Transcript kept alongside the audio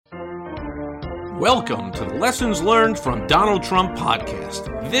Welcome to the Lessons Learned from Donald Trump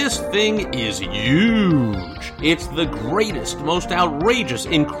podcast. This thing is huge. It's the greatest, most outrageous,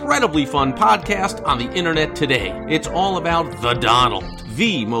 incredibly fun podcast on the internet today. It's all about the Donald,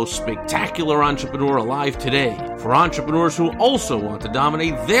 the most spectacular entrepreneur alive today, for entrepreneurs who also want to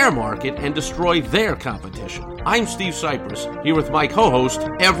dominate their market and destroy their competition. I'm Steve Cypress, here with my co-host,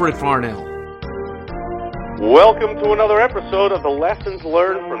 Everett Farnell. Welcome to another episode of the Lessons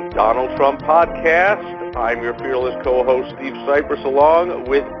Learned from Donald Trump podcast. I'm your fearless co-host, Steve Cypress, along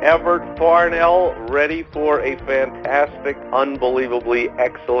with Everett Farnell, ready for a fantastic, unbelievably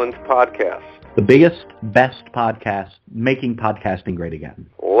excellent podcast. The biggest, best podcast, making podcasting great again.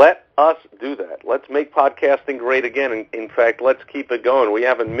 Let us do that. Let's make podcasting great again. In fact, let's keep it going. We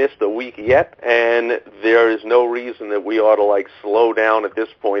haven't missed a week yet, and there is no reason that we ought to slow down at this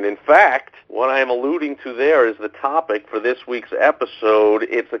point. In fact, what I am alluding to there is the topic for this week's episode.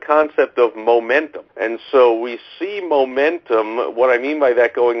 It's the concept of momentum. And so we see momentum. What I mean by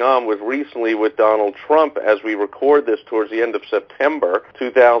that going on with recently with Donald Trump, as we record this towards the end of September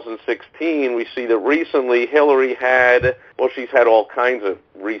 2016, we see that recently Hillary had, she's had all kinds of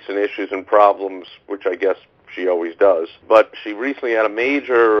recent issues and problems, which I guess she always does. But she recently had a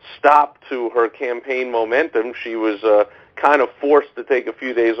major stop to her campaign momentum. She was kind of forced to take a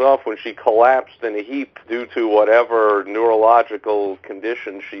few days off when she collapsed in a heap due to whatever neurological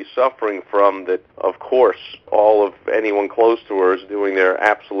condition she's suffering from that, of course, all of anyone close to her is doing their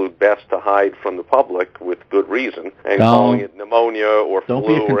absolute best to hide from the public with good reason and calling it pneumonia or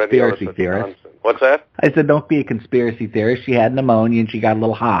flu or any other such nonsense. What's that? I said don't be a conspiracy theorist. She had pneumonia and she got a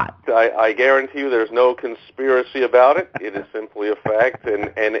little hot. I guarantee you there's no conspiracy about it. It is simply a fact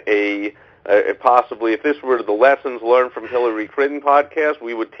and possibly, if this were the Lessons Learned from Hillary Clinton podcast,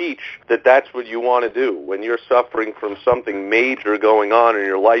 we would teach that that's what you want to do. When you're suffering from something major going on in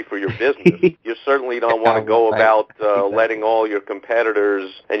your life or your business, you certainly don't want to go about letting all your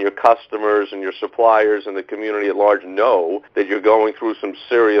competitors and your customers and your suppliers and the community at large know that you're going through some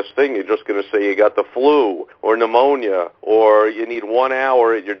serious thing. You're just going to say you got the flu or pneumonia or you need 1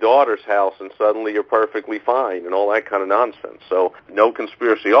 hour at your daughter's house and suddenly you're perfectly fine and all that kind of nonsense. So no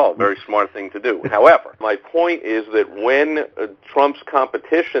conspiracy at all. Very smart thing to do. However, my point is that when Trump's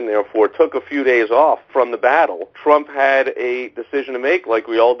competition, therefore, took a few days off from the battle, Trump had a decision to make, like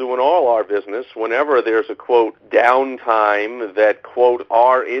we all do in all our business, whenever there's a, quote, downtime that, quote,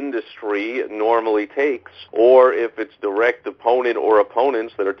 our industry normally takes, or if it's direct opponent or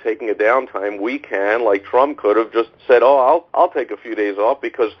opponents that are taking a downtime, we can, like Trump could have just said, I'll take a few days off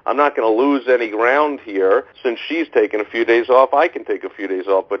because I'm not going to lose any ground here. Since she's taking a few days off, I can take a few days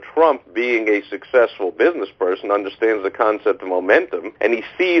off. But Trump, being a successful business person, understands the concept of momentum, and he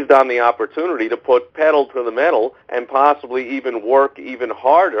seized on the opportunity to put pedal to the metal and possibly even work even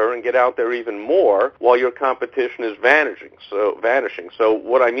harder and get out there even more while your competition is vanishing. So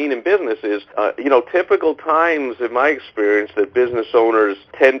what I mean in business is, typical times in my experience that business owners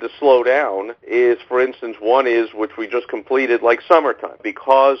tend to slow down is, for instance, one is, which we just completed, like summertime.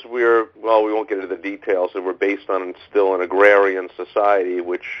 Because we won't get into the details, that we're based on still an agrarian society,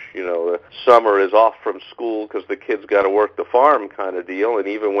 which, the summer is off from school because the kids got to work the farm kind of deal, and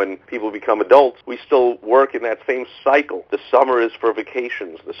even when people become adults, we still work in that same cycle. The summer is for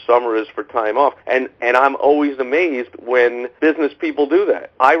vacations. The summer is for time off. And I'm always amazed when business people do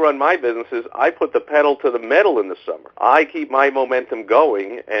that. I run my businesses. I put the pedal to the metal in the summer. I keep my momentum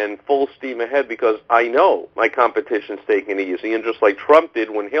going and full steam ahead because I know my competition's taking it easy. And just like Trump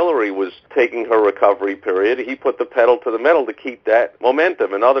did when Hillary was taking her recovery period, he put the pedal to the metal to keep that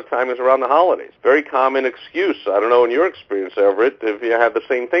momentum. And other times around the holidays. Very common excuse. I don't know in your experience, Everett, if you have the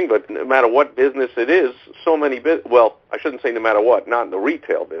same thing, but no matter what business it is, so many I shouldn't say no matter what, not in the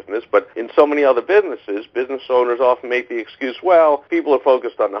retail business, but in so many other businesses, business owners often make the excuse, people are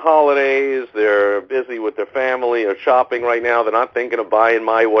focused on the holidays, they're busy with their family or shopping right now, they're not thinking of buying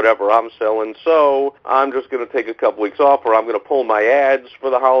my whatever I'm selling, so I'm just going to take a couple weeks off, or I'm going to pull my ads for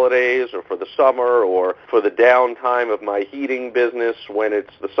the holidays or for the summer or for the downtime of my heating business when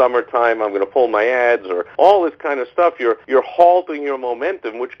it's the summertime, I'm going to pull my ads, or all this kind of stuff. You're halting your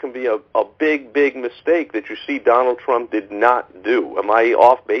momentum, which can be a big, big mistake that you see Donald Trump did not do. Am I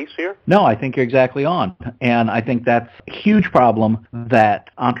off base here? No, I think you're exactly on. And I think that's a huge problem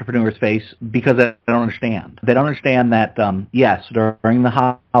that entrepreneurs face because they don't understand. They don't understand that, yes, during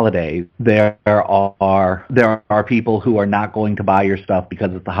the holidays, there are people who are not going to buy your stuff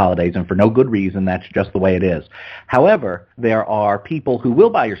because it's the holidays, and for no good reason. That's just the way it is. However, there are people who will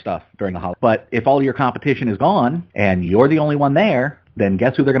buy your stuff during the holidays. But if all your competition is gone and you're the only one there, then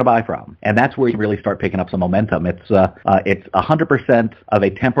guess who they're going to buy from? And that's where you really start picking up some momentum. It's 100% of a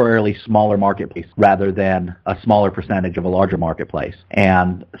temporarily smaller marketplace rather than a smaller percentage of a larger marketplace.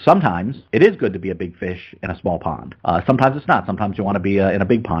 And sometimes it is good to be a big fish in a small pond. Sometimes it's not. Sometimes you want to be in a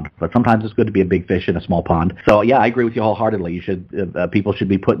big pond, but sometimes it's good to be a big fish in a small pond. So yeah, I agree with you wholeheartedly. You should people should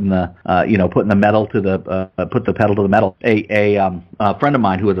be putting the pedal to the metal. A friend of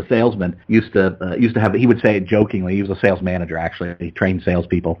mine who was a salesman used to have, he would say it jokingly, he was a sales manager actually, he trained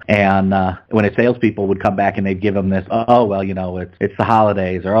salespeople, and when his salespeople would come back and they'd give him this, it's the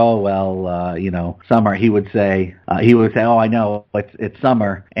holidays, or summer, he would say, oh, I know, it's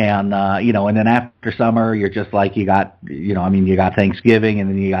summer, and then after summer you're just like, you got Thanksgiving, and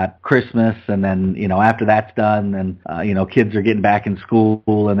then you got Christmas, and then after that's done, and kids are getting back in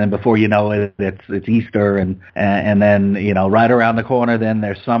school, and then before you know it, it's Easter, and then right around the corner, then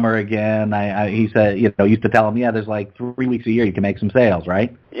there's summer again. He said, used to tell him, there's like 3 weeks a year you can make some sales,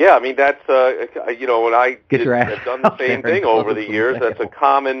 right? Yeah, I mean, that's, when I have done the same thing over the years, that's a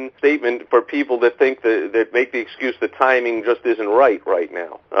common statement for people that think that make the excuse that timing just isn't right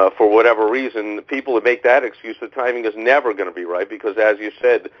now. For whatever reason, people that make that excuse, the timing is never going to be right because, as you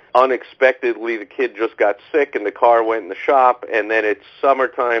said, unexpectedly the kid just got sick and the car went in the shop, and then it's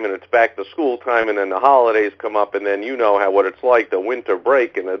summertime and it's back to school time, and then the holidays come up, and then what it's like, the winter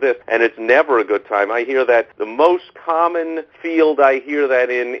break and this, and it's never a good time. I hear that the most common field I hear that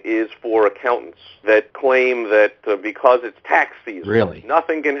in is for accountants that claim that because it's tax season, really,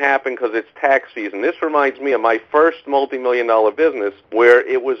 nothing can happen because it's tax season. This reminds me of my first multi-million-dollar business where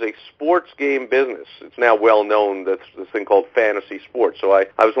it was a sports game business. It's now well known, that's this thing called fantasy sports. So I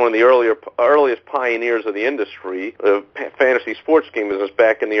was one of the earliest pioneers of the industry, fantasy sports game business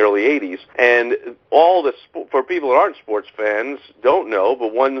back in the early 80s. And for people that aren't sports fans, don't know,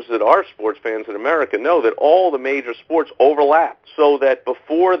 but ones that are sports fans in America know that all the major sports overlap, so that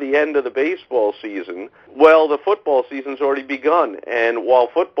before the end of the baseball season, the football season's already begun. And while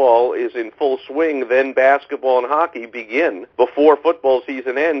football is in full swing, then basketball and hockey begin before football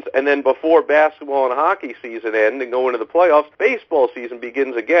season ends. And then before basketball and hockey season end and go into the playoffs, baseball season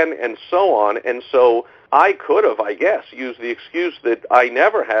begins again, and so on. And so I could have, I guess, used the excuse that I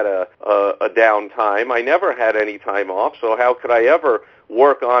never had a downtime. I never had any time off, so how could I ever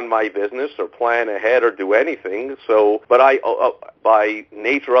work on my business or plan ahead or do anything? So, but by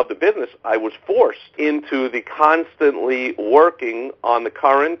nature of the business, I was forced into the constantly working on the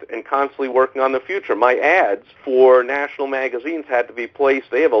current and constantly working on the future. My ads for national magazines had to be placed.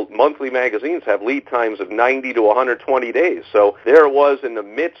 Monthly magazines have lead times of 90 to 120 days. So there it was in the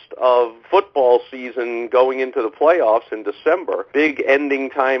midst of football season going into the playoffs in December, big ending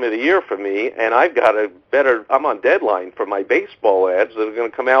time of the year for me, and I'm on deadline for my baseball ads that are going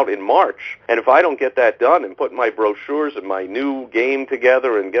to come out in March. And if I don't get that done and put my brochures and my new game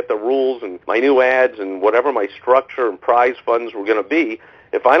together and get the rules and my new ads and whatever my structure and prize funds were going to be,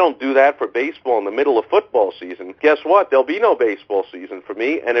 if I don't do that for baseball in the middle of football season, guess what? There'll be no baseball season for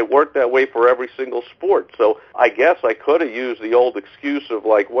me, and it worked that way for every single sport. So I guess I could have used the old excuse of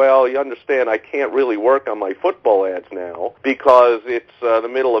you understand, I can't really work on my football ads now because it's the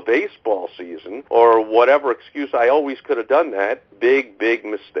middle of baseball season, or whatever excuse. I always could have done that. Big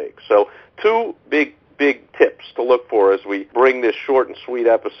mistake. So two big tips to look for as we bring this short and sweet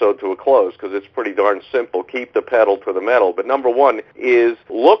episode to a close, because it's pretty darn simple. Keep the pedal to the metal. But number one is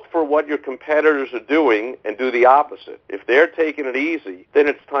look for what your competitors are doing and do the opposite. If they're taking it easy, then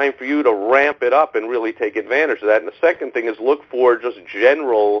it's time for you to ramp it up and really take advantage of that. And the second thing is look for just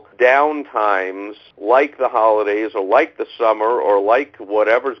general downtimes like the holidays or like the summer or like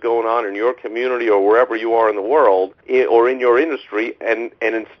whatever's going on in your community or wherever you are in the world or in your industry, and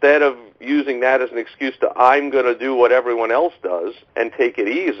instead of using that as an excuse to I'm going to do what everyone else does and take it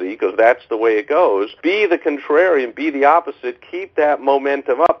easy because that's the way it goes, be the contrarian, be the opposite, keep that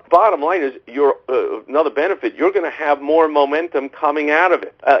momentum up. Bottom line is, another benefit, you're going to have more momentum coming out of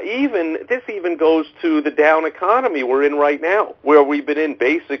it. This even goes to the down economy we're in right now, where we've been in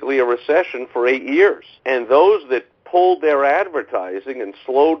basically a recession for 8 years. And those that pulled their advertising and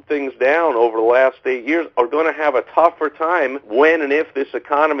slowed things down over the last 8 years are going to have a tougher time when and if this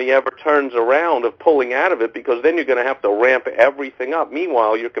economy ever turns around of pulling out of it, because then you're going to have to ramp everything up.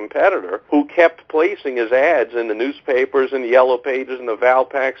 Meanwhile, your competitor, who kept placing his ads in the newspapers and the yellow pages and the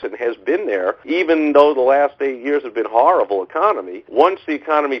Valpaks and has been there, even though the last 8 years have been horrible economy, once the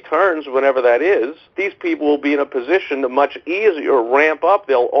economy turns, whenever that is, these people will be in a position to much easier ramp up.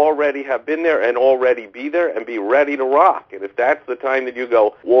 They'll already have been there and already be there and be ready to to rock. And if that's the time that you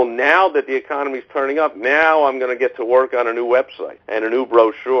go, well, now that the economy's turning up, now I'm going to get to work on a new website and a new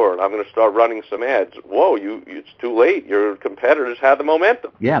brochure, and I'm going to start running some ads. Whoa, it's too late. Your competitors have the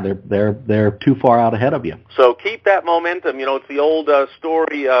momentum. Yeah, they're too far out ahead of you. So keep that momentum. It's the old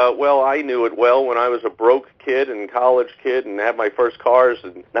story. Well, I knew it well when I was a broke kid and college kid and had my first cars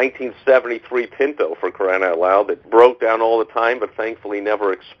in 1973 Pinto, for crying out loud, that broke down all the time but thankfully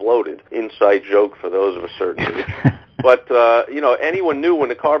never exploded. Inside joke for those of a certain age. But, anyone knew when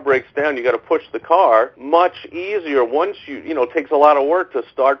the car breaks down, you got to push the car. Much easier once it takes a lot of work to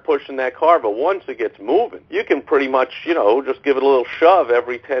start pushing that car, but once it gets moving, you can pretty much, just give it a little shove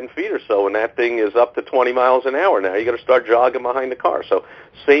every 10 feet or so, and that thing is up to 20 miles an hour now. You got to start jogging behind the car. So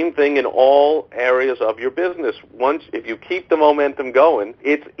same thing in all areas of your business. If you keep the momentum going,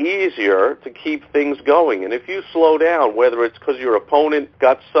 it's easier to keep things going. And if you slow down, whether it's because your opponent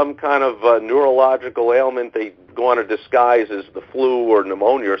got some kind of neurological ailment they go on a disguise as the flu or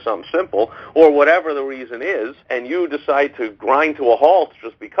pneumonia or something simple, or whatever the reason is, and you decide to grind to a halt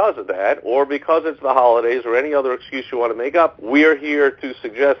just because of that, or because it's the holidays or any other excuse you want to make up, we're here to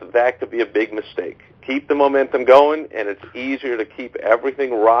suggest that could be a big mistake. Keep the momentum going, and it's easier to keep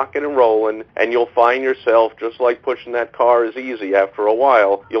everything rocking and rolling, and you'll find yourself, just like pushing that car is easy after a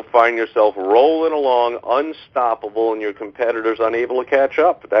while, you'll find yourself rolling along unstoppable and your competitors unable to catch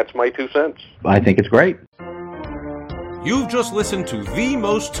up. That's my 2 cents. I think it's great. You've just listened to the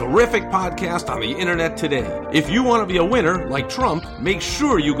most terrific podcast on the internet today. If you want to be a winner like Trump, make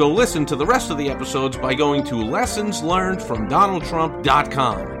sure you go listen to the rest of the episodes by going to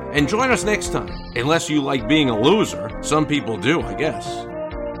lessonslearnedfromdonaldtrump.com. And join us next time, unless you like being a loser. Some people do, I guess.